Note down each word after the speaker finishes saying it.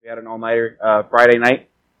had an all-nighter Friday night,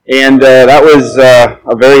 and that was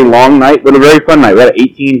a very long night, but a very fun night. We had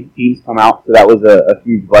 18 teams come out, so that was a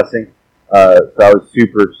huge blessing. So I was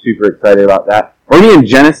super, super excited about that. We're going to be in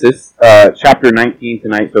Genesis chapter 19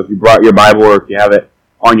 tonight, so if you brought your Bible or if you have it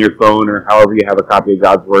on your phone or however you have a copy of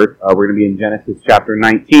God's Word, we're going to be in Genesis chapter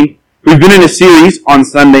 19. We've been in a series on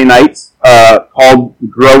Sunday nights called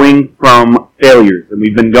Growing from Failures, and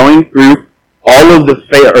we've been going through all of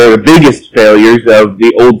the biggest failures of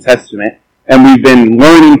the Old Testament, and we've been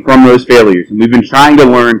learning from those failures. And we've been trying to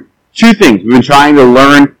learn two things. We've been trying to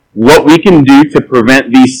learn what we can do to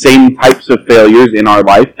prevent these same types of failures in our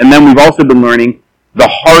life, and then we've also been learning the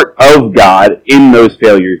heart of God in those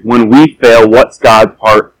failures. When we fail, what's God's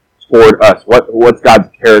heart toward us? What's God's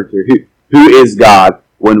character? Who is God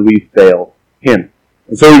when we fail Him?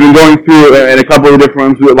 And so we've been going through in a couple of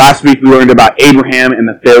different ones. Last week we learned about Abraham and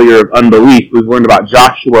the failure of unbelief. We've learned about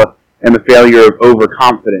Joshua and the failure of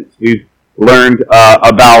overconfidence. We've learned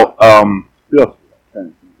about who else?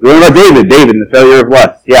 We learned about David and the failure of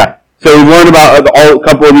lust. Yeah. So we've learned about a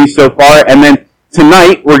couple of these so far, and then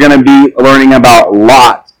tonight we're going to be learning about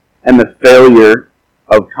Lot and the failure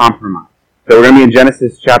of compromise. So we're going to be in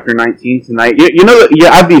Genesis chapter 19 tonight. You know, you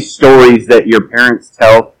have these stories that your parents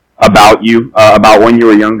tell about you, about when you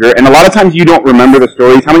were younger, and a lot of times you don't remember the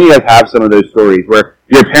stories. How many of you guys have some of those stories where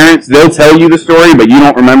your parents, they'll tell you the story, but you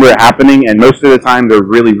don't remember it happening, and most of the time they're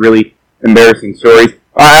really, really embarrassing stories?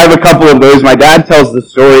 I have a couple of those. My dad tells the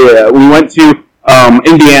story. We went to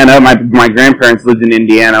Indiana. My grandparents lived in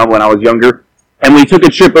Indiana when I was younger, and we took a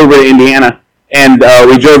trip over to Indiana, and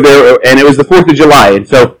we drove there, and it was the 4th of July, and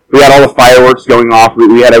so we had all the fireworks going off.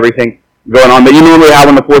 We had everything going on, but you normally have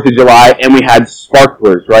on the 4th of July, and we had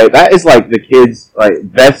sparklers, right? That is like the kids'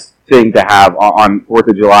 best thing to have on 4th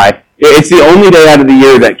of July. It's the only day out of the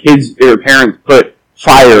year that parents put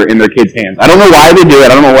fire in their kids' hands. I don't know why they do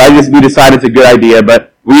it. I don't know why we decided it's a good idea,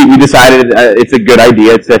 but we decided it's a good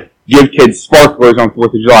idea to give kids sparklers on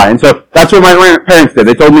 4th of July. And so that's what my parents did.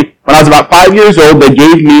 They told me when I was about 5 years old, they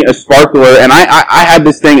gave me a sparkler, and I had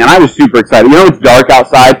this thing, and I was super excited. You know, it's dark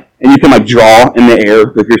outside, and you can draw in the air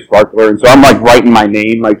with your sparkler, and so I'm writing my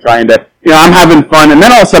name, trying to, I'm having fun, and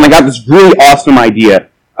then all of a sudden I got this really awesome idea.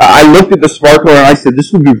 I looked at the sparkler and I said,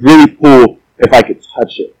 this would be really cool if I could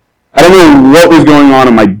touch it. I don't know what was going on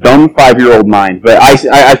in my dumb 5-year-old mind, but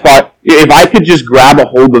I thought, if I could just grab a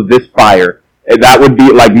hold of this fire, that would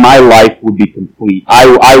be, my life would be complete.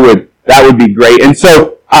 That would be great. And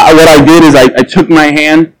so, what I did is I took my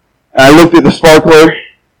hand, and I looked at the sparkler,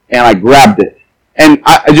 and I grabbed it. And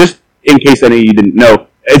I just, in case any of you didn't know,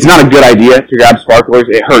 it's not a good idea to grab sparklers.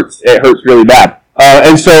 It hurts. It hurts really bad.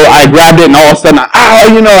 And so I grabbed it, and all of a sudden,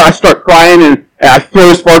 I start crying, and I throw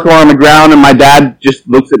the sparkler on the ground, and my dad just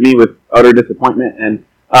looks at me with utter disappointment. And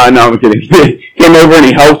no, I'm kidding. He came over and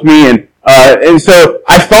he helped me, and so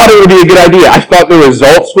I thought it would be a good idea. I thought the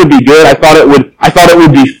results would be good. I thought it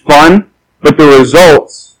would be fun, but the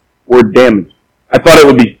results were damaging. I thought it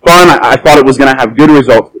would be fun. I thought it was going to have good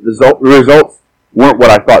results, but the results weren't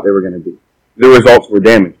what I thought they were going to be. The results were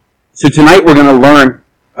damaging. So tonight we're going to learn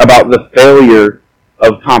about the failure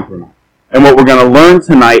of compromise. And what we're going to learn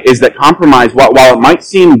tonight is that compromise, while it might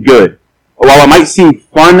seem good, or while it might seem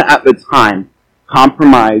fun at the time,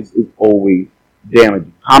 compromise is always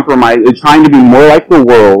damaging. Compromise, trying to be more like the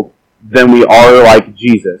world than we are like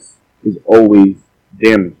Jesus, is always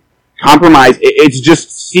damaging. Compromise, it's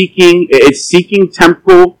seeking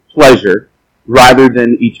temporal pleasure rather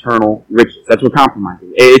than eternal riches. That's what compromise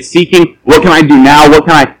is. It's seeking, what can I do now? What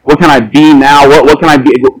can I be now? What can I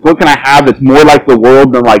be? What can I have that's more like the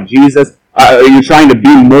world than like Jesus? You're trying to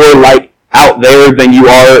be more like out there than you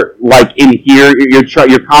are like in here.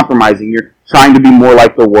 You're compromising. You're trying to be more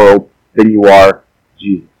like the world than you are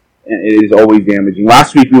Jesus. And it is always damaging.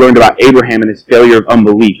 Last week we learned about Abraham and his failure of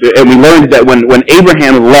unbelief. And we learned that when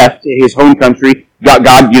Abraham left his home country,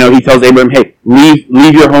 God, he tells Abraham, hey,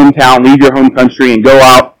 leave your hometown, leave your home country, and go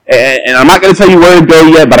out. And I'm not going to tell you where to go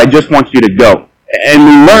yet, but I just want you to go. And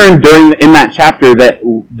we learned in that chapter that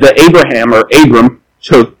Abram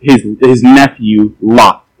took his nephew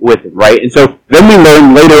Lot with him, right? And so then we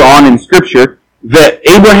learn later on in Scripture that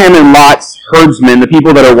Abraham and Lot's herdsmen, the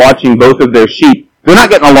people that are watching both of their sheep, they're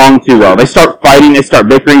not getting along too well. They start fighting, they start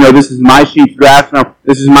bickering, no, this is my sheep's grass, no,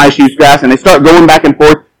 this is my sheep's grass, and they start going back and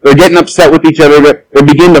forth. They're getting upset with each other. They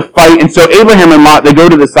begin to fight. And so Abraham and Lot, they go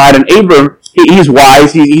to the side, and Abram, he's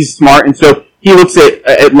wise, he's smart, and so he looks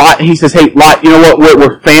at Lot, he says, hey, Lot, you know what,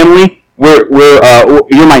 we're family.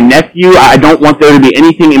 You're my nephew. I don't want there to be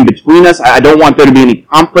anything in between us. I don't want there to be any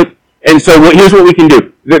conflict. And so here's what we can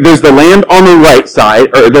do. There's the land on the right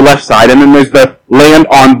side, or the left side, and then there's the land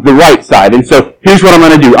on the right side. And so here's what I'm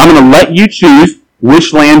going to do. I'm going to let you choose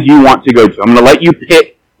which land you want to go to. I'm going to let you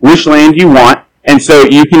pick which land you want. And so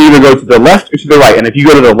you can either go to the left or to the right. And if you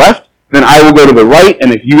go to the left, then I will go to the right.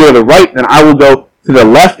 And if you go to the right, then I will go to the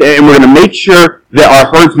left. And we're going to make sure that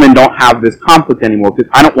our herdsmen don't have this conflict anymore, because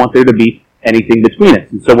I don't want there to be anything between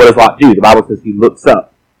us. And so what does Lot do? The Bible says he looks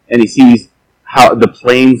up and he sees how the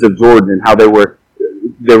plains of Jordan and how there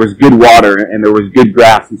was good water and there was good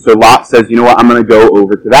grass. And so Lot says, you know what, I'm going to go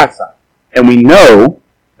over to that side. And we know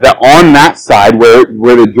that on that side where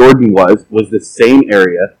the Jordan was the same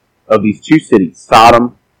area of these two cities,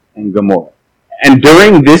 Sodom and Gomorrah. And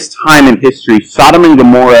during this time in history, Sodom and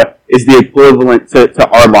Gomorrah is the equivalent to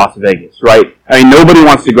our Las Vegas, right? I mean, nobody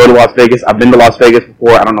wants to go to Las Vegas. I've been to Las Vegas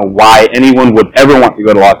before. I don't know why anyone would ever want to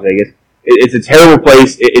go to Las Vegas. It's a terrible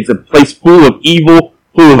place. It's a place full of evil,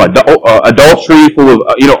 full of adultery, full of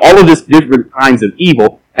all of this different kinds of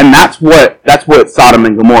evil. And that's what Sodom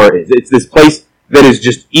and Gomorrah is. It's this place that is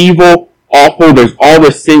just evil, awful. There's all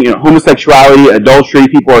this sin, homosexuality, adultery.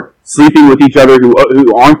 People are sleeping with each other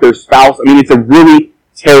who aren't their spouse. I mean, it's a really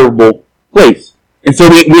terrible place. And so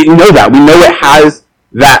we know that. We know it has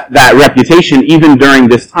that reputation even during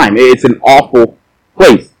this time. It's an awful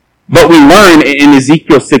place. But we learn in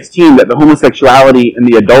Ezekiel 16 that the homosexuality and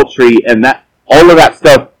the adultery and that all of that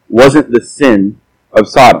stuff wasn't the sin of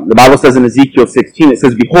Sodom. The Bible says in Ezekiel 16, it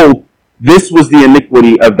says, "Behold, this was the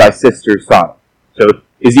iniquity of thy sister Sodom." So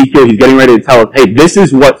Ezekiel, he's getting ready to tell us, hey, this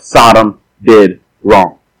is what Sodom did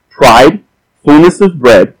wrong. Pride, fullness of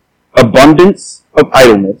bread, abundance of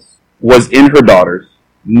idleness was in her daughters,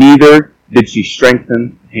 neither did she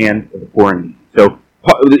strengthen the hand of the poor and needy. So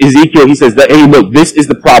Ezekiel, he says that, hey, look, this is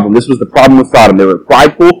the problem. This was the problem with Sodom. They were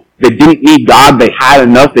prideful. They didn't need God. They had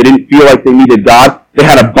enough. They didn't feel like they needed God. They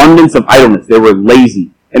had abundance of idleness. They were lazy.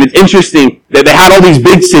 And it's interesting that they had all these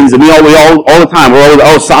big sins, and we all the time, we're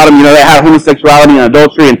always, Sodom, they had homosexuality and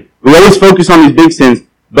adultery, and we always focus on these big sins,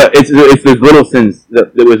 but it's those little sins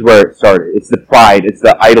that was where it started. It's the pride, it's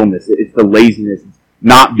the idleness, it's the laziness, it's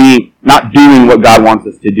not doing what God wants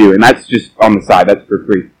us to do. And that's just on the side. That's for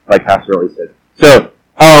free, like Pastor always said. So,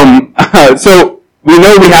 so we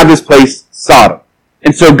know we have this place, Sodom.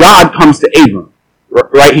 And so God comes to Abram,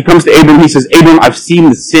 right? He comes to Abram, he says, Abram, I've seen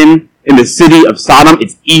the sin in the city of Sodom.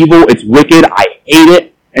 It's evil, it's wicked, I hate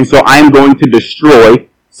it, and so I am going to destroy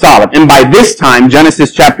Sodom. And by this time,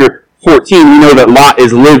 Genesis chapter 14, we know that Lot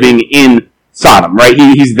is living in Sodom, right?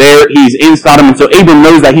 He's there, he's in Sodom, and so Abram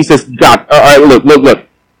knows that. He says, God, all right, look.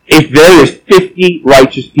 If there is 50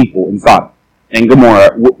 righteous people in Sodom and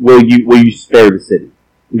Gomorrah, will you spare the city?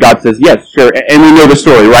 And God says, yes, sure. And we know the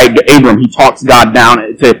story, right? Abram, he talks God down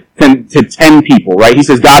to 10 people, right? He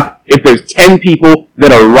says, God, if there's 10 people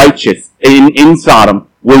that are righteous in Sodom,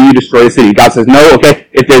 will you destroy the city? God says, no, okay.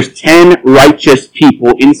 If there's 10 righteous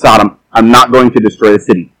people in Sodom, I'm not going to destroy the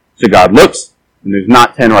city. So God looks, and there's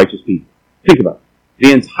not 10 righteous people. Think about it.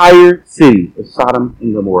 The entire city of Sodom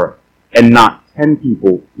and Gomorrah, and not 10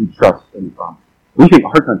 people who trust in the promise. We think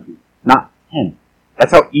our country, not 10.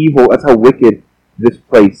 That's how evil, that's how wicked this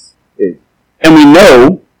place is. And we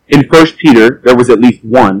know in 1 Peter, there was at least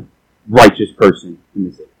one righteous person in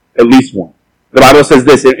the city. At least one. The Bible says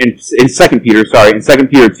this in 2 Peter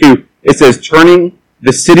 2, it says, turning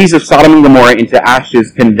the cities of Sodom and Gomorrah into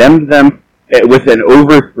ashes, condemned them with an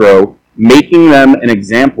overthrow, making them an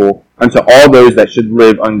example unto all those that should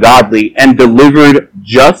live ungodly, and delivered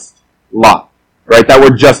just Lot. Right? That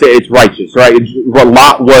word just, it's righteous, right? What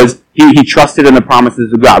Lot was, he trusted in the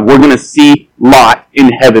promises of God. We're going to see Lot in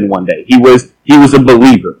heaven one day. He was a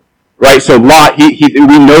believer. Right? So Lot, we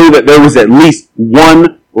know that there was at least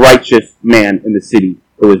one righteous man in the city.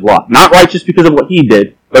 It was Lot. Not righteous because of what he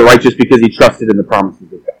did, but righteous because he trusted in the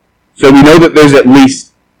promises of God. So we know that there's at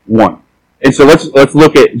least one. And so let's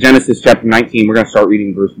look at Genesis chapter 19. We're going to start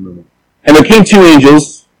reading verse number 1. And there came 2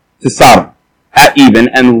 angels to Sodom at even,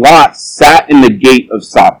 and Lot sat in the gate of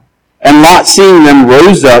Sodom. And Lot, seeing them,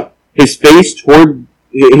 rose up he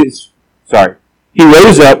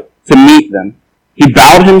rose up to meet them. He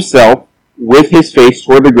bowed himself with his face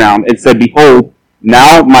toward the ground and said, Behold,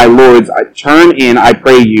 now, my lords, turn in, I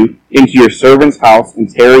pray you, into your servant's house and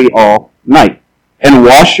tarry all night. And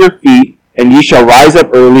wash your feet, and ye shall rise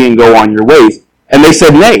up early and go on your ways. And they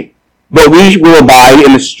said, Nay, but we will abide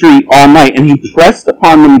in the street all night. And he pressed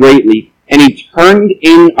upon them greatly, and he turned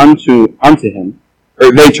in unto him,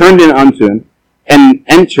 or they turned in unto him, and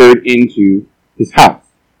entered into his house.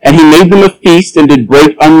 And he made them a feast, and did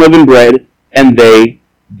break unleavened bread, and they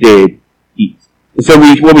did eat. And so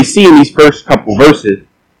what we see in these first couple verses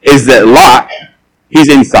is that Lot, he's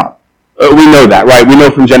in Sodom. We know that, right? We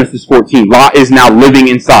know from Genesis 14. Lot is now living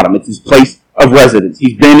in Sodom. It's his place of residence.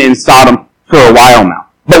 He's been in Sodom for a while now.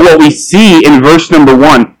 But what we see in verse number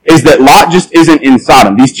 1 is that Lot just isn't in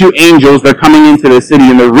Sodom. These two angels, they're coming into the city,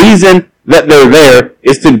 and the reason that they're there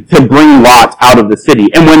is to bring Lot out of the city.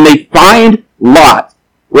 And when they find Lot,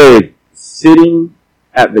 we're sitting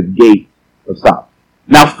at the gate of Sodom.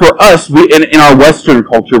 Now for us, in our Western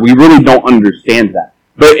culture, we really don't understand that.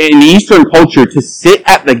 But in the Eastern culture, to sit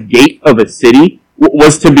at the gate of a city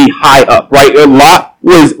was to be high up, right? Lot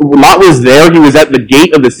was there. He was at the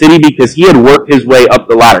gate of the city because he had worked his way up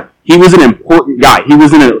the ladder. He was an important guy. He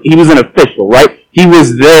was an official, right? He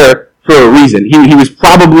was there for a reason. He was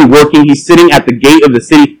probably working. He's sitting at the gate of the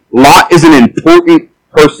city. Lot is an important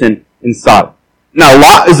person in Sodom. Now,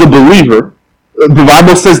 Lot is a believer. The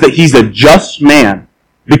Bible says that he's a just man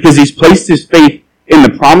because he's placed his faith in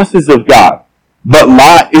the promises of God. But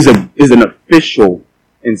Lot is an official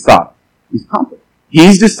in Sodom. He's competent.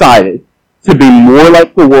 He's decided to be more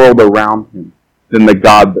like the world around him than the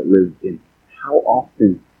God that lives in him. How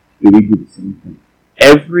often do we do the same thing?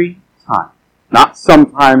 Every time. Not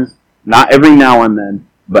sometimes, not every now and then,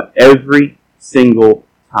 but every single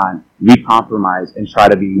time we compromise and try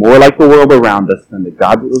to be more like the world around us than the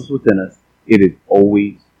God that lives within us, it is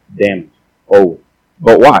always damaging. Always.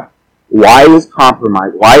 But why? Why is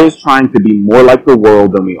compromise? Why is trying to be more like the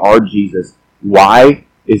world than we are Jesus? Why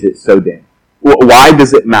is it so damaging? Why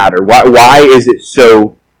does it matter? Why is it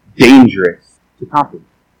so dangerous to compromise?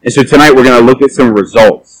 And so tonight we're going to look at some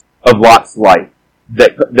results of Lot's life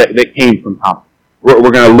that came from compromise.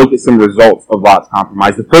 We're going to look at some results of Lot's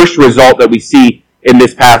compromise. The first result that we see in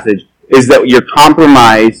this passage is that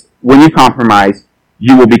when you compromise,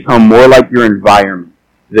 you will become more like your environment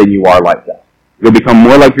than you are like God. You'll become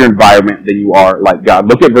more like your environment than you are like God.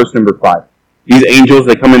 Look at verse number 5. These angels,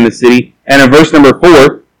 they come in the city. And in verse number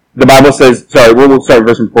 4, the Bible says, we'll start at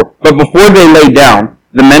verse number 4. But before they lay down,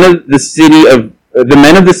 the men of the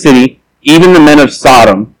city, even the men of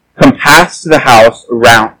Sodom, compassed the house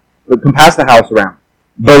around,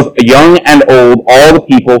 both young and old, all the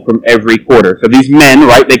people from every quarter. So these men,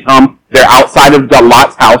 right, they're outside of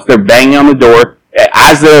Lot's house, they're banging on the door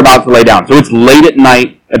as they're about to lay down. So it's late at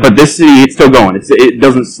night, but this city, it's still going. It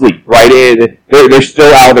doesn't sleep, right? They're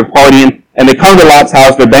still out, they're partying, and they come to Lot's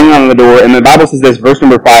house, they're banging on the door, and the Bible says this, verse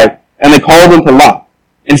number 5, and they called unto Lot,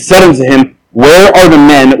 and said unto him, where are the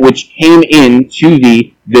men which came in to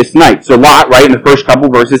thee this night? So Lot, right, in the first couple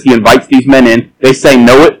verses, he invites these men in. They say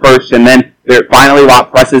no at first, and then finally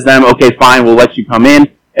Lot presses them. Okay, fine, we'll let you come in,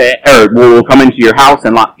 or we'll come into your house,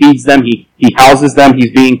 and Lot feeds them. He houses them.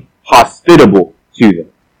 He's being hospitable to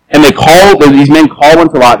them. And these men call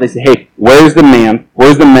unto Lot. They say, hey, where's the men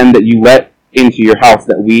that you let into your house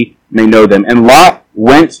that we may know them? And Lot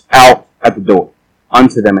went out at the door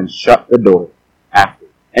unto them and shut the door after.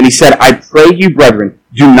 And he said, I pray you, brethren,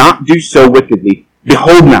 do not do so wickedly.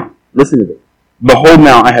 Behold now, listen to this. Behold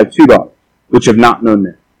now, I have 2 daughters, which have not known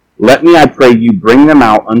men. Let me, I pray you, bring them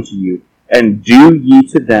out unto you, and do ye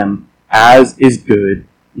to them as is good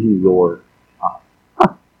in your eyes.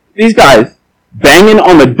 These guys banging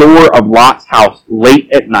on the door of Lot's house late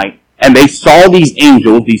at night, and they saw these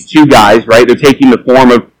angels, these 2 guys, right? They're taking the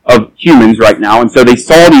form of humans right now, and so they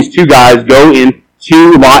saw these 2 guys go in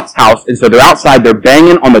to Lot's house, and so they're outside, they're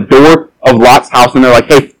banging on the door of Lot's house, and they're like,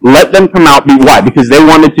 hey, let them come out. Why? Because they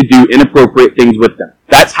wanted to do inappropriate things with them.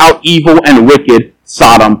 That's how evil and wicked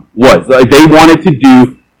Sodom was. They wanted to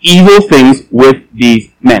do evil things with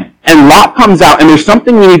these men. And Lot comes out, and there's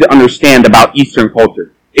something we need to understand about Eastern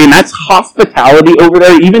culture, and that's hospitality over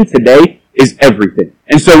there, even today, is everything.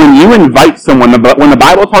 And so when you invite someone, when the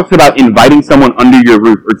Bible talks about inviting someone under your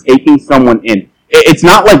roof or taking someone in, it's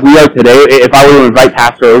not like we are today. If I were to invite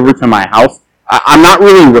Pastor over to my house, I'm not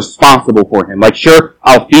really responsible for him. Like, sure,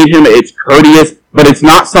 I'll feed him, it's courteous, but it's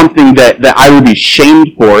not something that I would be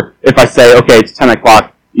shamed for if I say, okay, it's 10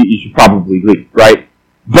 o'clock, you should probably leave, right?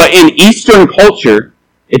 But in Eastern culture,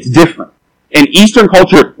 it's different. In Eastern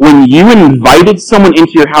culture, when you invited someone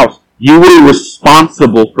into your house, you were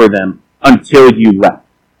responsible for them until you left.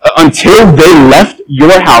 Until they left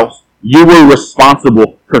your house, you were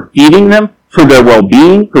responsible for feeding them, for their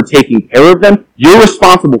well-being, for taking care of them. You're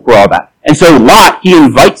responsible for all that. And so Lot, he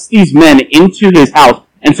invites these men into his house.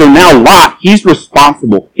 And so now Lot, he's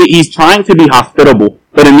responsible. He's trying to be hospitable.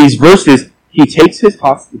 But in these verses, he takes his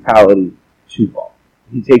hospitality too far.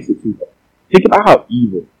 He takes it too far. Think about how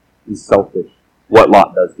evil and selfish what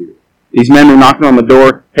Lot does here. These men are knocking on the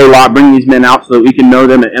door. Hey, Lot, bring these men out so that we can know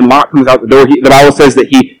them. And Lot comes out the door. The Bible says that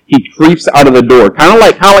he creeps out of the door. Kind of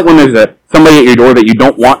like when there's somebody at your door that you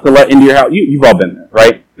don't want to let into your house. You've all been there,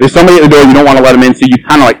 right? There's somebody at the door, you don't want to let them in, so you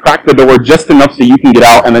kind of like crack the door just enough so you can get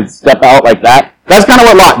out and then step out like that. That's kind of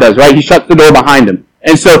what Lot does, right? He shuts the door behind him.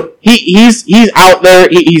 And so he's out there,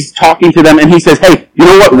 he's talking to them, and he says, hey, you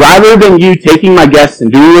know what? Rather than you taking my guests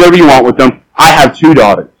and doing whatever you want with them, I have 2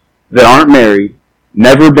 daughters that aren't married,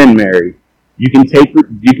 never been married. You can take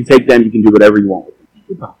them, you can do whatever you want with them.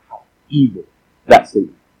 Think about how evil that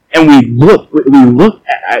statement. And we look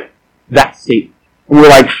at that statement, and we're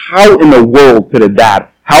like, how in the world could a dad,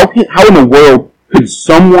 how in the world could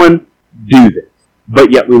someone do this?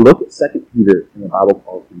 But yet we look at 2 Peter and the Bible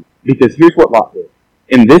calls him. Because here's what Lot did.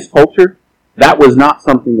 In this culture, that was not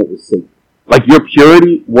something that was safe. Like your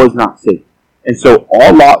purity was not safe. And so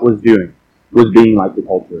all Lot was doing was being like the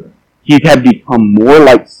culture. He had become more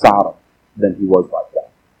like Sodom than he was like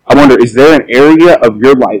that. I wonder, is there an area of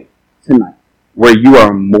your life tonight where you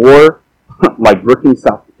are more like Brookings,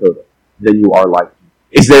 South Dakota than you are like?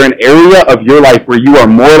 Is there an area of your life where you are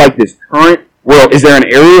more like this current world? Is there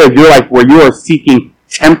an area of your life where you are seeking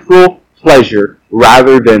temporal pleasure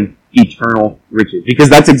rather than eternal riches? Because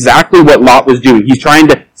that's exactly what Lot was doing. He's trying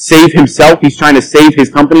to save himself. He's trying to save his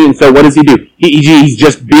company. And so what does he do? He's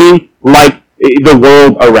just being like the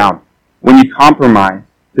world around him. When you compromise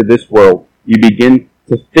to this world, you begin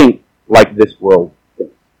to think like this world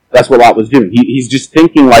thinks. That's what Lot was doing. He's just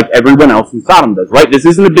thinking like everyone else in Sodom does, right? This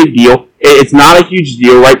isn't a big deal. It's not a huge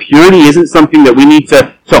deal, right? Purity isn't something that we need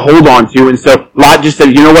to hold on to. And so Lot just said,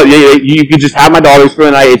 you know what, you can just have my daughters for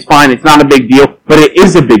the night. It's fine. It's not a big deal. But it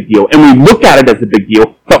is a big deal. And we look at it as a big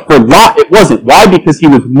deal. But for Lot, it wasn't. Why? Because he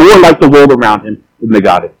was more like the world around him than the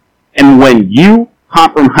God is. And when you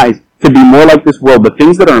compromise to be more like this world, the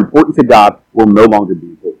things that are important to God will no longer be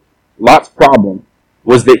important. Lot's problem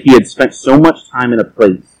was that he had spent so much time in a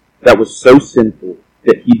place that was so sinful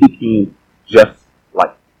that he became just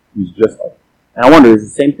like. He was just like. And I wonder, is the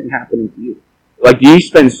same thing happening to you? Like, do you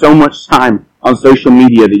spend so much time on social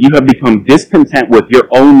media that you have become discontent with your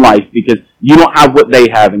own life because you don't have what they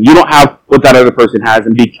have and you don't have what that other person has,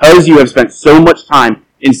 and because you have spent so much time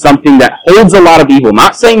in something that holds a lot of evil,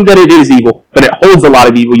 not saying that it is evil, but it holds a lot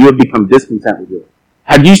of evil, you have become discontent with it.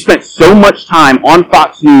 Have you spent so much time on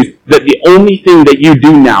Fox News that the only thing that you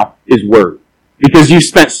do now is worry? Because you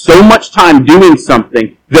spent so much time doing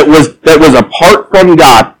something that was apart from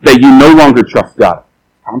God that you no longer trust God.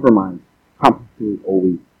 Compromise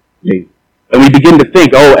always me. And we begin to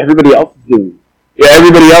think, oh, everybody else is doing it. Yeah,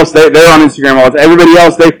 everybody else, they're on Instagram all the time. Everybody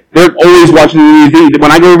else, they're always watching the news.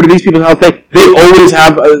 When I go over to these people's house, they always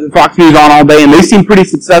have Fox News on all day, and they seem pretty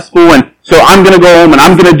successful, and so I'm going to go home, and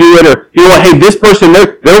I'm going to do it. Or, you know what, hey, this person,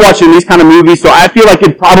 they're watching these kind of movies, so I feel like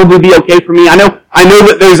it'd probably be okay for me. I know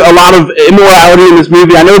that there's a lot of immorality in this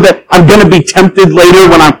movie. I know that I'm going to be tempted later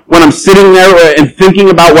when I'm sitting there and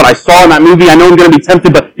thinking about what I saw in that movie. I know I'm going to be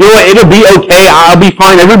tempted, but you know what, it'll be okay. I'll be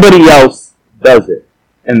fine. Everybody else does it.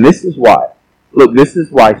 And this is why. Look, this is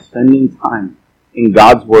why spending time in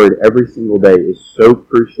God's Word every single day is so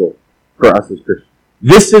crucial for us as Christians.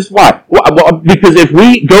 This is why. Well, because if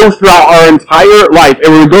we go throughout our entire life,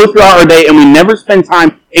 and we go throughout our day, and we never spend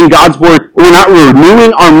time in God's Word, we're not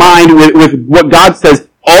renewing our mind with what God says,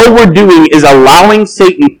 all we're doing is allowing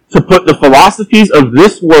Satan to put the philosophies of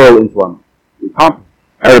this world into our mind.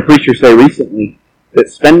 I heard a preacher say recently that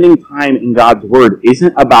spending time in God's Word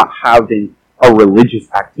isn't about having a religious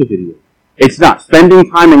activity. It's not. Spending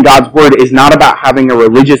time in God's Word is not about having a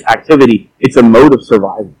religious activity. It's a mode of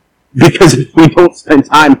survival. Because if we don't spend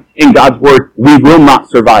time in God's Word, we will not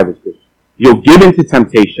survive as Christians. You'll give into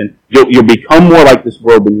temptation. You'll become more like this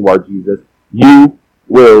world than you are Jesus. You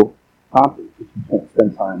will conquer if you don't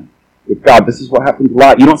spend time with God. This is what happened to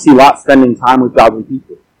Lot. You don't see Lot spending time with godly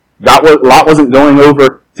people. Lot wasn't going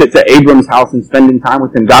over to Abram's house and spending time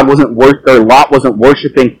with him. Lot wasn't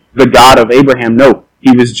worshiping the God of Abraham. No.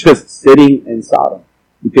 He was just sitting in Sodom.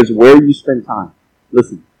 Because where you spend time,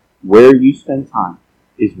 listen, where you spend time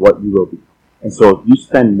is what you will become. And so if you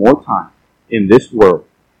spend more time in this world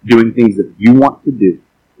doing things that you want to do,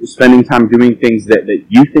 spending time doing things that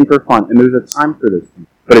you think are fun, and there's a time for those things.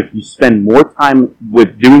 But if you spend more time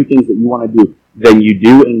with doing things that you want to do than you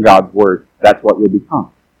do in God's Word, that's what you'll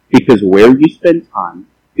become. Because where you spend time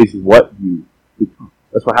is what you become.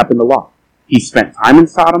 That's what happened to Lot. He spent time in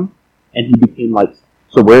Sodom, and he became like Sodom.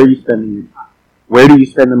 So where are you spending your time? Where do you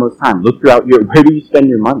spend the most time? Where do you spend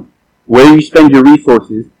your money? Where you spend your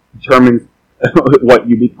resources determines what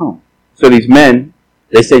you become. So these men,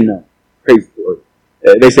 they say no. Praise the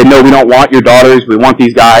Lord. They say, no, we don't want your daughters. We want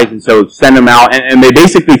these guys. And so send them out. And they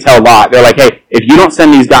basically tell Lot, they're like, hey, if you don't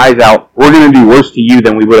send these guys out, we're going to do worse to you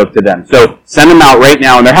than we would have to them. So send them out right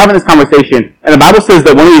now. And they're having this conversation. And the Bible says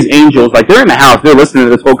that one of these angels, like they're in the house, they're listening to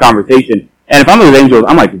this whole conversation. And if I'm those angels,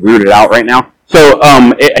 I'm like rooted out right now. So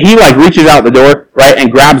he like reaches out the door, right,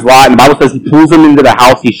 and grabs Lot, and the Bible says he pulls him into the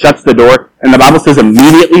house, he shuts the door, and the Bible says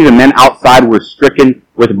immediately the men outside were stricken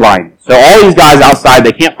with blindness. So all these guys outside,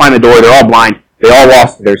 they can't find the door, they're all blind, they all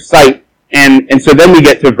lost their sight. And so then we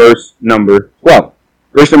get to verse number 12.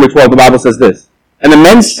 Verse number 12, the Bible says this, "And the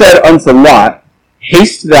men said unto Lot,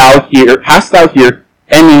 hast thou here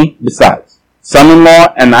any besides?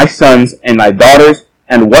 Son-in-law, and thy sons, and thy daughters,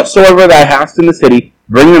 and whatsoever thou hast in the city,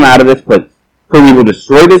 bring them out of this place. For we will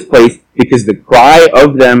destroy this place, because the cry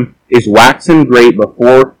of them is waxen great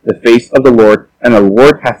before the face of the Lord, and the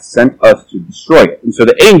Lord hath sent us to destroy it." And so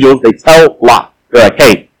the angels, they tell Lot, they're like,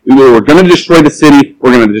 hey, we're going to destroy the city,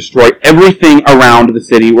 we're going to destroy everything around the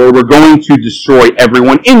city, we're going to destroy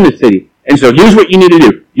everyone in the city. And so here's what you need to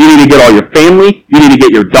do. You need to get all your family, you need to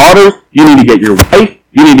get your daughters, you need to get your wife,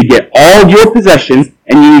 you need to get all your possessions,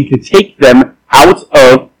 and you need to take them out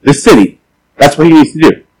of the city. That's what he needs to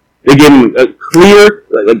do. They give him a clear,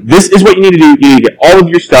 like, this is what you need to do. You need to get all of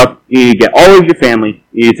your stuff. You need to get all of your family.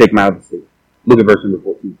 You need to take them out of the city. Look at verse number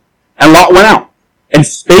 14. "And Lot went out, and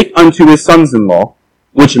spake unto his sons-in-law,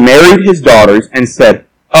 which married his daughters, and said,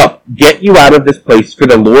 Up, get you out of this place, for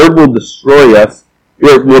the Lord will destroy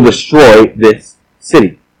this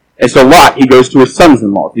city." And so Lot, he goes to his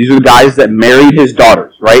sons-in-law. These are the guys that married his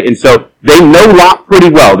daughters, right? And so they know Lot pretty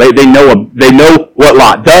well. They know what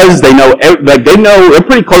Lot does. They're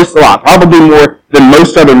pretty close to Lot, probably more than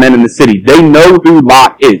most other men in the city. They know who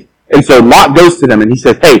Lot is. And so Lot goes to them and he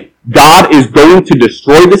says, hey, God is going to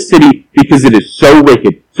destroy the city because it is so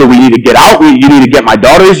wicked. So we need to get out. You need to get my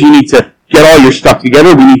daughters. You need to get all your stuff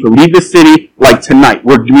together. We need to leave the city like tonight.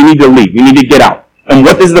 We need to leave. We need to get out. And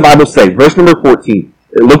what does the Bible say? Verse number 14.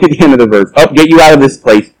 Look at the end of the verse. Up, get you out of this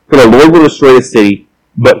place, for the Lord will destroy the city.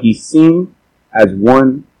 But he seemed as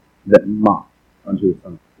one that mocked unto his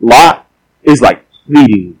son. Lot is like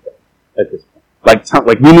pleading with them at this point.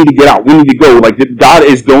 Like we need to get out. We need to go. Like God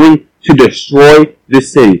is going to destroy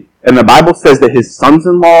this city. And the Bible says that his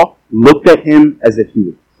sons-in-law looked at him as if he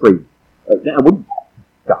was crazy. Like,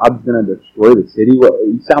 God's going to destroy the city? Well,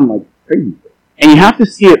 you sound like crazy. And you have to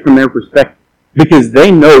see it from their perspective, because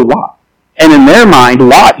they know Lot. And in their mind,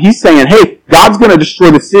 Lot, he's saying, hey, God's going to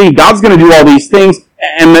destroy the city. God's going to do all these things.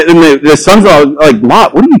 And the sons are like,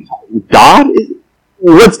 Lot, what are you talking? God?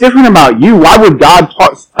 What's different about you? Why would God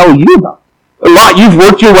tell you about it? Lot, you've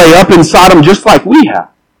worked your way up in Sodom just like we have.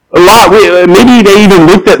 Lot, maybe they even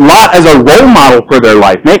looked at Lot as a role model for their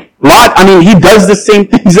life. Lot, he does the same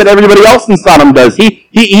things that everybody else in Sodom does.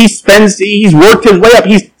 He's worked his way up.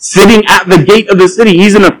 He's sitting at the gate of the city.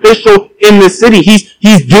 He's an official in the city.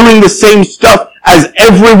 He's doing the same stuff as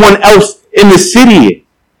everyone else in the city.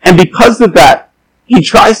 And because of that, he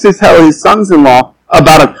tries to tell his sons-in-law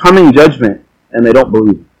about a coming judgment, and they don't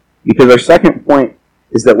believe it. Because our second point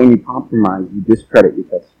is that when you compromise, you discredit your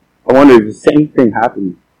testimony. I wonder if the same thing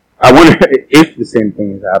happened. I wonder if the same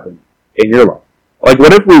thing has happened in your life. Like,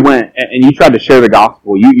 what if we went and you tried to share the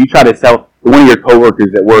gospel? You tried to tell one of your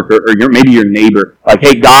coworkers at work, or maybe your neighbor, like,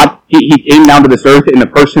 hey, God, He came down to this earth in the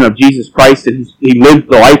person of Jesus Christ, and He lived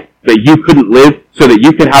the life that you couldn't live so that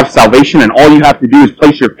you could have salvation, and all you have to do is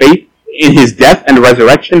place your faith in His death and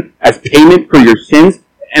resurrection as payment for your sins,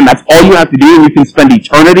 and that's all you have to do, and you can spend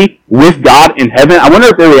eternity with God in heaven. I wonder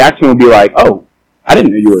if their reaction would be like, oh, I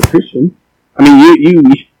didn't know you were a Christian.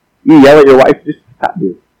 You yell at your wife just like I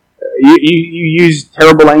do. You use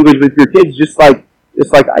terrible language with your kids just like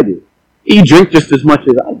I do. You drink just as much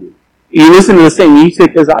as I do. You listen to the same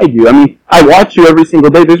music as I do. I watch you every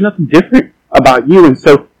single day. There's nothing different about you. And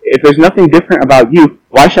so if there's nothing different about you,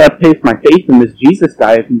 why should I place my faith in this Jesus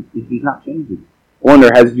guy if he's not changing? I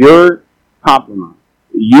wonder, has your compromise,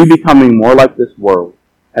 you becoming more like this world,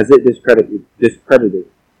 has it discredited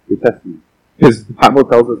your testimony? Because the Bible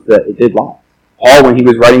tells us that it did lie. Paul, when he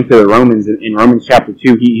was writing to the Romans in Romans chapter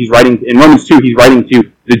 2, he's writing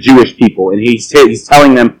to the Jewish people, and he's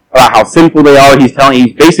telling them about how sinful they are.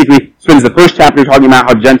 He basically spends the first chapter talking about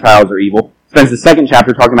how Gentiles are evil, spends the second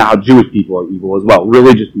chapter talking about how Jewish people are evil as well,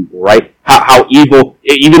 religious people, right? How evil,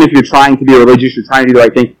 even if you're trying to be religious, you're trying to do the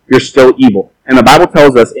right thing, you're still evil. And the Bible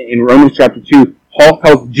tells us in Romans chapter 2, Paul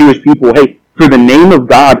tells the Jewish people, hey, for the name of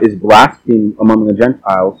God is blasphemed among the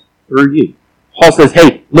Gentiles through you. Paul says,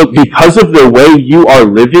 hey, look, because of the way you are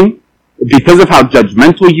living, because of how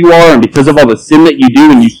judgmental you are, and because of all the sin that you do,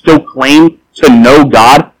 and you still claim to know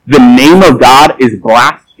God, the name of God is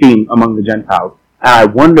blasphemed among the Gentiles. And I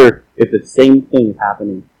wonder if the same thing is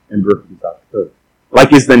happening in Brooklyn, South Dakota.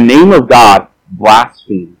 Like, is the name of God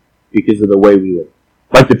blasphemed because of the way we live?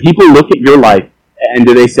 Like, the people look at your life, and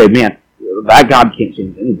do they say, man, that God can't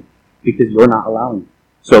change anything because you're not allowing it?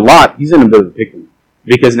 So Lot, he's in a bit of a pickle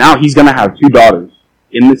because now he's going to have 2 daughters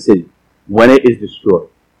in the city when it is destroyed.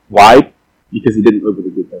 Why? Because he didn't live with a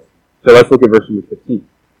good husband. So let's look at verse number 15.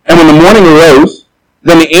 And when the morning arose,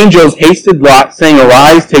 then the angels hasted Lot, saying,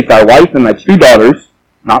 Arise, take thy wife and thy 2 daughters,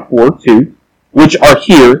 not 4, 2, which are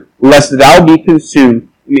here, lest thou be consumed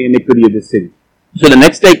in the iniquity of the city. So the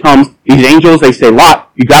next day comes, these angels, they say,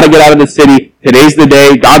 Lot, you got to get out of the city. Today's the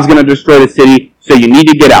day. God's going to destroy the city, so you need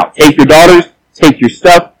to get out. Take your daughters, take your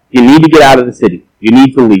stuff. You need to get out of the city. You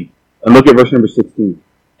need to leave. And look at verse number 16.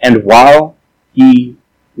 And while he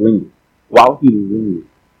lingered,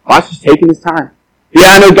 Lot's just taking his time. Yeah,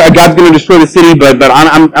 I know God's going to destroy the city, but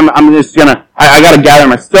I'm just gonna, I got to gather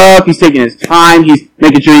my stuff. He's taking his time. He's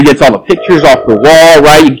making sure he gets all the pictures off the wall,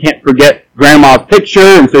 right? You can't forget grandma's picture,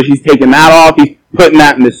 and so she's taking that off. He's putting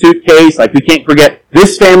that in the suitcase. Like, we can't forget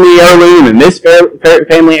this family heirloom and this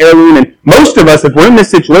family heirloom. And most of us, if we're in this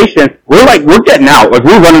situation, we're getting out. Like,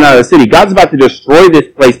 we're running out of the city. God's about to destroy this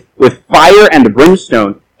place with fire and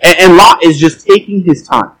brimstone. And Lot is just taking his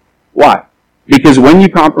time. Why? Because when you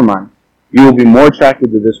compromise, you will be more attracted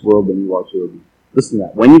to this world than you are to obedience. Listen to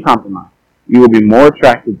that. When you compromise, you will be more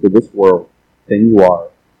attracted to this world than you are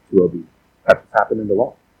to obedience. That's what's happened in the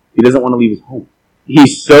law. He doesn't want to leave his home.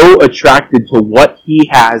 He's so attracted to what he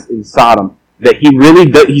has in Sodom that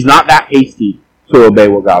he's not that hasty to obey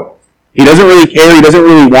what God wants. He doesn't really care. He doesn't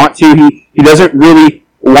really want to. He doesn't really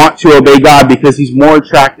want to obey God because he's more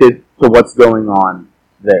attracted to what's going on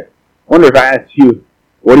there. I wonder if I asked you,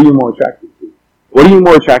 what are you more attracted to? What are you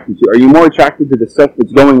more attracted to? Are you more attracted to the stuff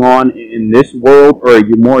that's going on in this world, or are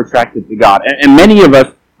you more attracted to God? And many of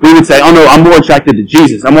us, we would say, oh no, I'm more attracted to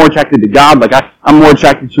Jesus. I'm more attracted to God. Like, I'm more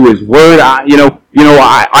attracted to His Word.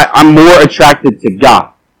 I'm more attracted to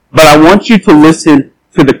God. But I want you to listen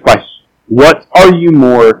to the question. What are you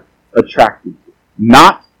more attracted to?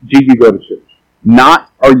 Not, do you go to church?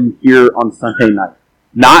 Not, are you here on Sunday night?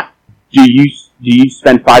 Not, do you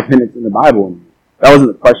spend 5 minutes in the Bible? That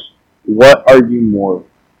wasn't the question. What are you more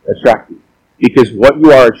attracted to? Because what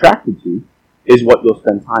you are attracted to is what you'll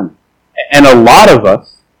spend time in. And a lot of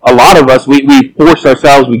us, we force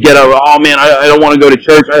ourselves, we get over, oh man, I don't want to go to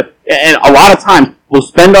church. And a lot of times, we'll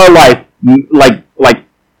spend our life, not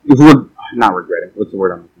regretting, what's the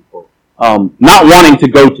word I'm looking for? Not wanting to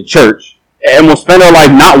go to church. And we'll spend our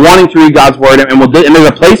life not wanting to read God's Word, and there's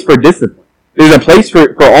a place for discipline. There's a place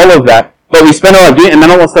for all of that. But we spend our life doing it, and then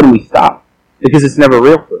all of a sudden we stop. Because it's never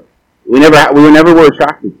real for us. We never were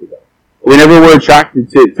attracted to that. We never were attracted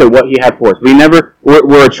to what He had for us. We never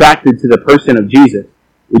were attracted to the person of Jesus.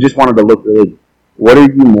 We just wanted to look religious. What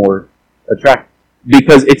are you more attracted to?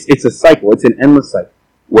 Because it's a cycle. It's an endless cycle.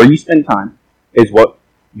 Where you spend time is what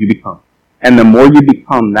you become. And the more you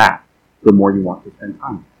become that, the more you want to spend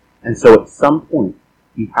time. And so at some point,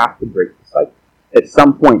 you have to break the cycle. At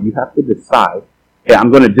some point, you have to decide, okay,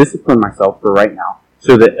 I'm going to discipline myself for right now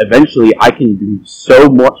so that eventually I can be so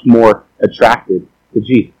much more attracted to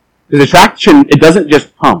Jesus. Because attraction, it doesn't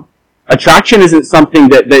just come. Attraction isn't something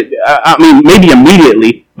that maybe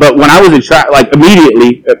immediately, but when I was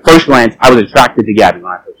immediately, at first glance, I was attracted to Gabby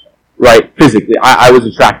when I first saw her. Right? Physically, I was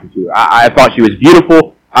attracted to her. I thought she was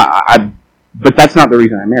beautiful, but that's not the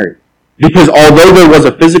reason I married her. Because although there was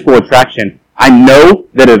a physical attraction, I know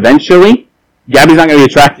that eventually, Gabby's not going to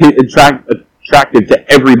be attracted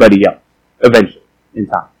to everybody else, eventually, in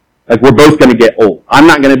time. Like, we're both going to get old. I'm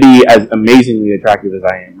not going to be as amazingly attractive as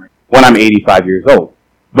I am right when I'm 85 years old.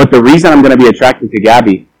 But the reason I'm going to be attracted to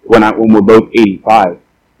Gabby when we're both 85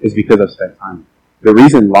 is because I've spent time. The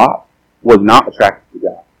reason Lot was not attracted to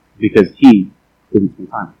God is because he didn't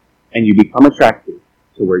spend time. And you become attracted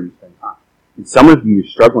to where you spend time. And some of you are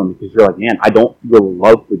struggling because you're like, man, I don't feel a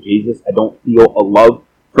love for Jesus. I don't feel a love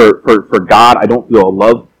for God. I don't feel a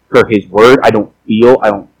love for His Word. I don't feel.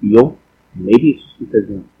 Maybe it's just because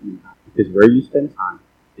you're not spending time. Because where you spend time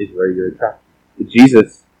is where you're attracted.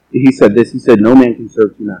 Jesus, He said this. He said, no man can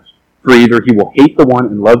serve two masters. For either he will hate the one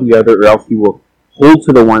and love the other, or else he will hold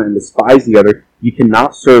to the one and despise the other. You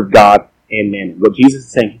cannot serve God and mammon. But Jesus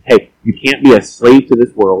is saying, hey, you can't be a slave to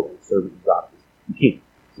this world and a servant of God. You can't.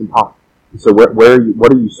 It's impossible. And so what are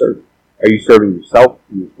you serving? Are you serving yourself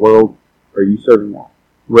in this world, or are you serving God?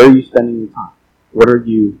 Where are you spending your time? What are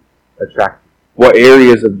you attracted to? What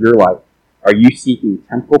areas of your life are you seeking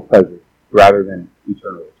temporal pleasure rather than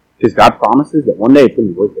eternal? Because God promises that one day it's going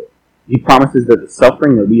to be worth it. He promises that the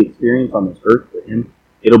suffering that we experience on this earth for Him,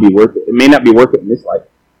 it'll be worth it. It may not be worth it in this life,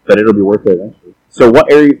 but it'll be worth it eventually. So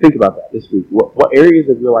what area, think about that this week. What areas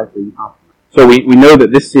of your life are you compromising? So we know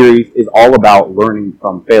that this series is all about learning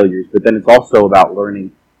from failures, but then it's also about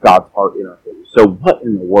learning God's heart in our failures. So what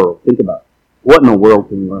in the world, think about it. What in the world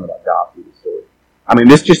can we learn about God through this story? I mean,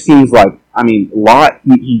 this just seems like, I mean, Lot,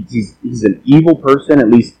 he's an evil person, at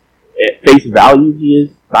least at face value he is.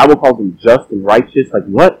 The Bible calls him just and righteous. Like,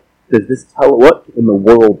 what does this tell? What in the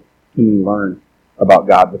world can we learn about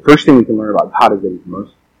God? The first thing we can learn about God is that he's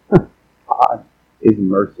merciful. God is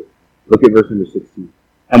merciful. Look at verse number 16.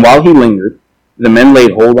 And while he lingered, the men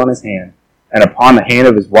laid hold on his hand, and upon the hand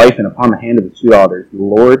of his wife, and upon the hand of his 2 daughters, the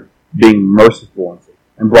Lord being merciful unto him,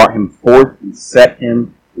 and brought him forth and set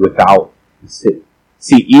him without the city.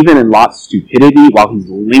 See, even in Lot's stupidity, while he's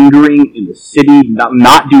lingering in the city,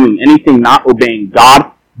 not doing anything, not obeying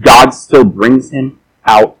God, God still brings him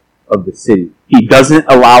out of the city. He doesn't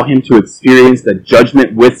allow him to experience the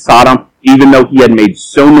judgment with Sodom, even though he had made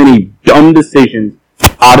so many dumb decisions.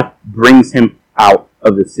 God brings him out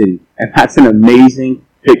of the city. And that's an amazing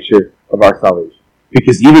picture of our salvation.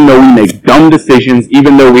 Because even though we make dumb decisions,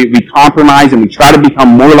 even though we compromise and we try to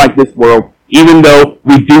become more like this world, even though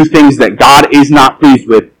we do things that God is not pleased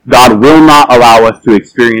with, God will not allow us to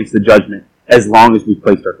experience the judgment as long as we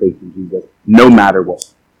placed our faith in Jesus, no matter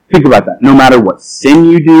what. Think about that. No matter what sin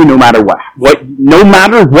you do, no matter what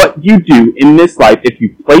you do in this life, if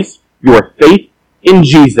you place your faith in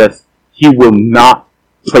Jesus, he will not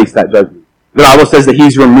place that judgment. The Bible says that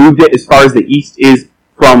he's removed it as far as the east is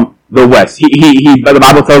from the west. But the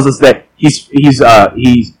Bible tells us that he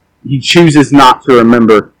chooses not to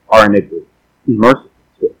remember our iniquity. He's merciful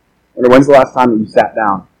to it. When's the last time that you sat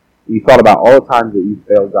down and you thought about all the times that you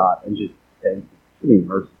failed God and just thank him for being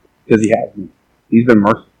merciful? Because he has been. He's been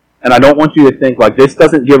merciful. And I don't want you to think like this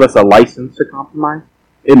doesn't give us a license to compromise.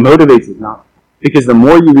 It motivates us not. Because the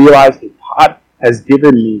more you realize that God has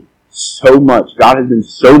given me so much, God has been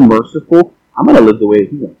so merciful, I'm going to live the way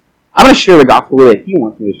that he wants. I'm going to share the gospel the way that he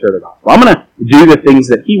wants me to share the gospel. I'm going to do the things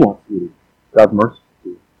that he wants me to do. God's merciful to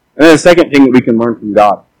you. And then the second thing that we can learn from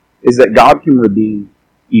God is that God can redeem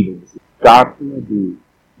evil. God can redeem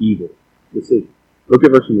evil decisions. Look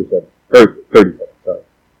at verse number 37. Sorry.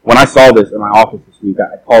 When I saw this in my office this week,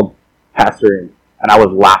 I called Pastor in, and I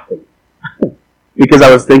was laughing because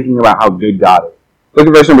I was thinking about how good God is. Look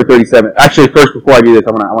at verse number 37. Actually, first, before I do this,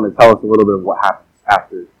 I want to tell us a little bit of what happens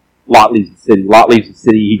after Lot leaves the city. Lot leaves the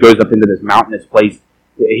city. He goes up into this mountainous place.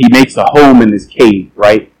 He makes a home in this cave,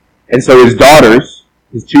 right? And so his daughters,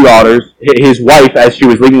 his 2 daughters, his wife, as she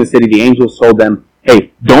was leaving the city, the angels told them,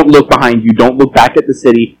 hey, don't look behind you. Don't look back at the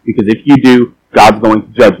city, because if you do, God's going to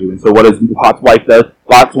judge you. And so what does Lot's wife do?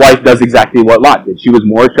 Lot's wife does exactly what Lot did. She was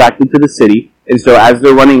more attracted to the city. And so as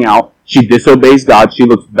they're running out, she disobeys God. She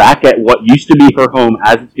looks back at what used to be her home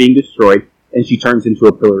as it's being destroyed, and she turns into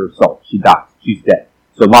a pillar of salt. She dies. She's dead.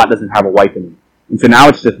 So Lot doesn't have a wife anymore. And so now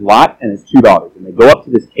it's just Lot and his 2 daughters. And they go up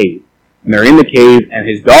to this cave. And they're in the cave, and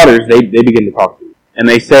his daughters, they begin to talk to him. And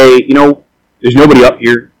they say, there's nobody up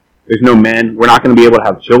here. There's no men. We're not going to be able to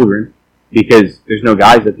have children because there's no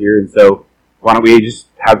guys up here. And so why don't we just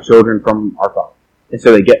have children from our father? And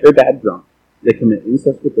so they get their dad drunk. They commit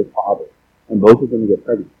incest with their father. And both of them get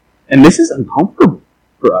pregnant. And this is uncomfortable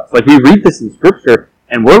for us. Like, we read this in Scripture,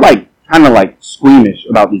 and we're kind of squeamish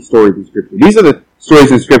about these stories in Scripture. These are the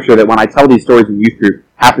stories in Scripture that when I tell these stories in youth group,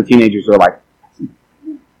 half the teenagers are like,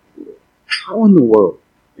 how in the world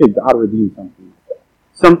could God redeem something like that?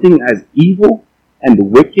 Something as evil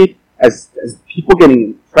and wicked as people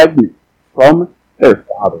getting pregnant from their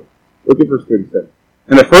father. Look at verse 37.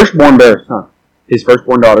 And the firstborn bare a son, his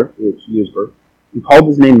firstborn daughter, which she gives birth, and called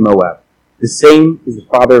his name Moab. The same is the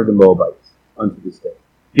father of the Moabites unto this day.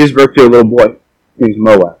 He gives birth to a little boy named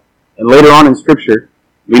Moab. And later on in Scripture,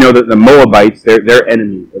 we know that the Moabites, they're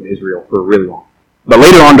enemies of Israel for a really long time. But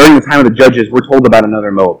later on, during the time of the Judges, we're told about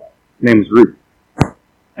another Moabite. Her name is Ruth.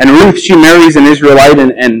 And Ruth, she marries an Israelite,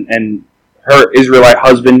 and her Israelite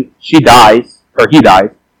husband, he dies.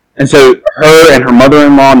 And so her and her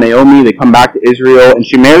mother-in-law, Naomi, they come back to Israel, and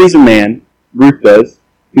she marries a man, Ruth does,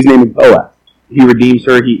 whose name is Boaz. He redeems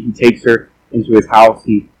her, he takes her into his house,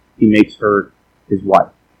 he makes her his wife.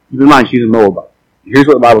 Keep in mind, she's a Moabite. Here's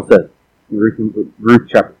what the Bible says in Ruth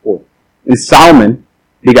chapter 4. And Salmon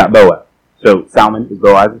begot Boaz. So Salmon is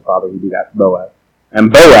Boaz's father, he begot Boaz.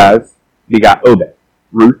 And Boaz begot Obed.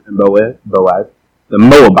 Ruth and Boaz, the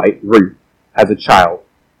Moabite, Ruth, has a child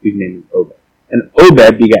whose name is Obed. And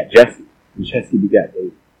Obed begat Jesse, and Jesse begat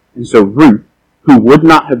David. And so Ruth, who would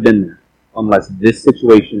not have been there unless this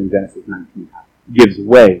situation in Genesis 19 happened, gives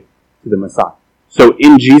way to the Messiah. So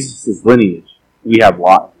in Jesus' lineage, we have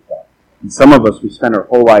Lot and God. And some of us, we spend our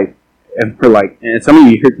whole life, and and some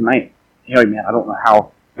of you here tonight, you're like, man, I don't know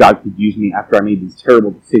how God could use me after I made these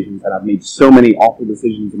terrible decisions, and I've made so many awful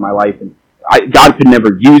decisions in my life, and God could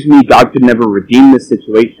never use me, God could never redeem this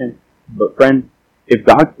situation. But friend, if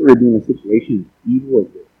God could redeem a situation as evil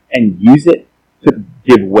as this, and use it to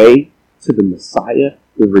give way to the Messiah,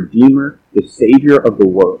 the Redeemer, the Savior of the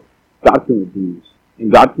world, God can redeem you.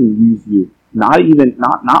 And God can use you, not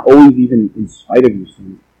always even in spite of your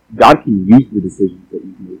sins. God can use the decisions that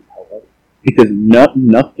you've made to help others. Because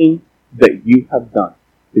nothing that you have done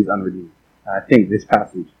is unredeemed. And I think this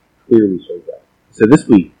passage clearly shows that. So this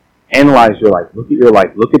week, analyze your life. Look at your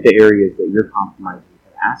life. Look at the areas that you're compromising.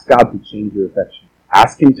 And ask God to change your affection.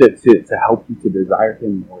 Ask Him to help you to desire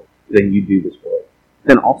Him more than you do this world.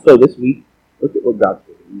 Then also this week, look at what God's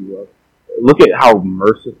doing in your life. Look at how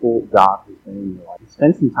merciful God has been in your life.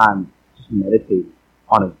 Spend some time just meditating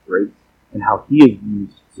on His grace and how He has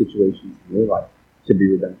used situations in your life to be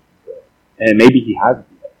redemption. And maybe He hasn't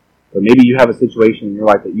yet. But maybe you have a situation in your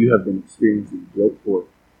life that you have been experiencing guilt for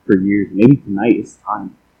years. Maybe tonight is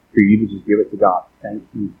time for you to just give it to God.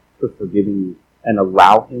 Thank Him for forgiving you and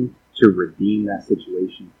allow Him to redeem that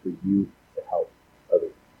situation for you to help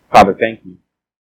others. Father, thank you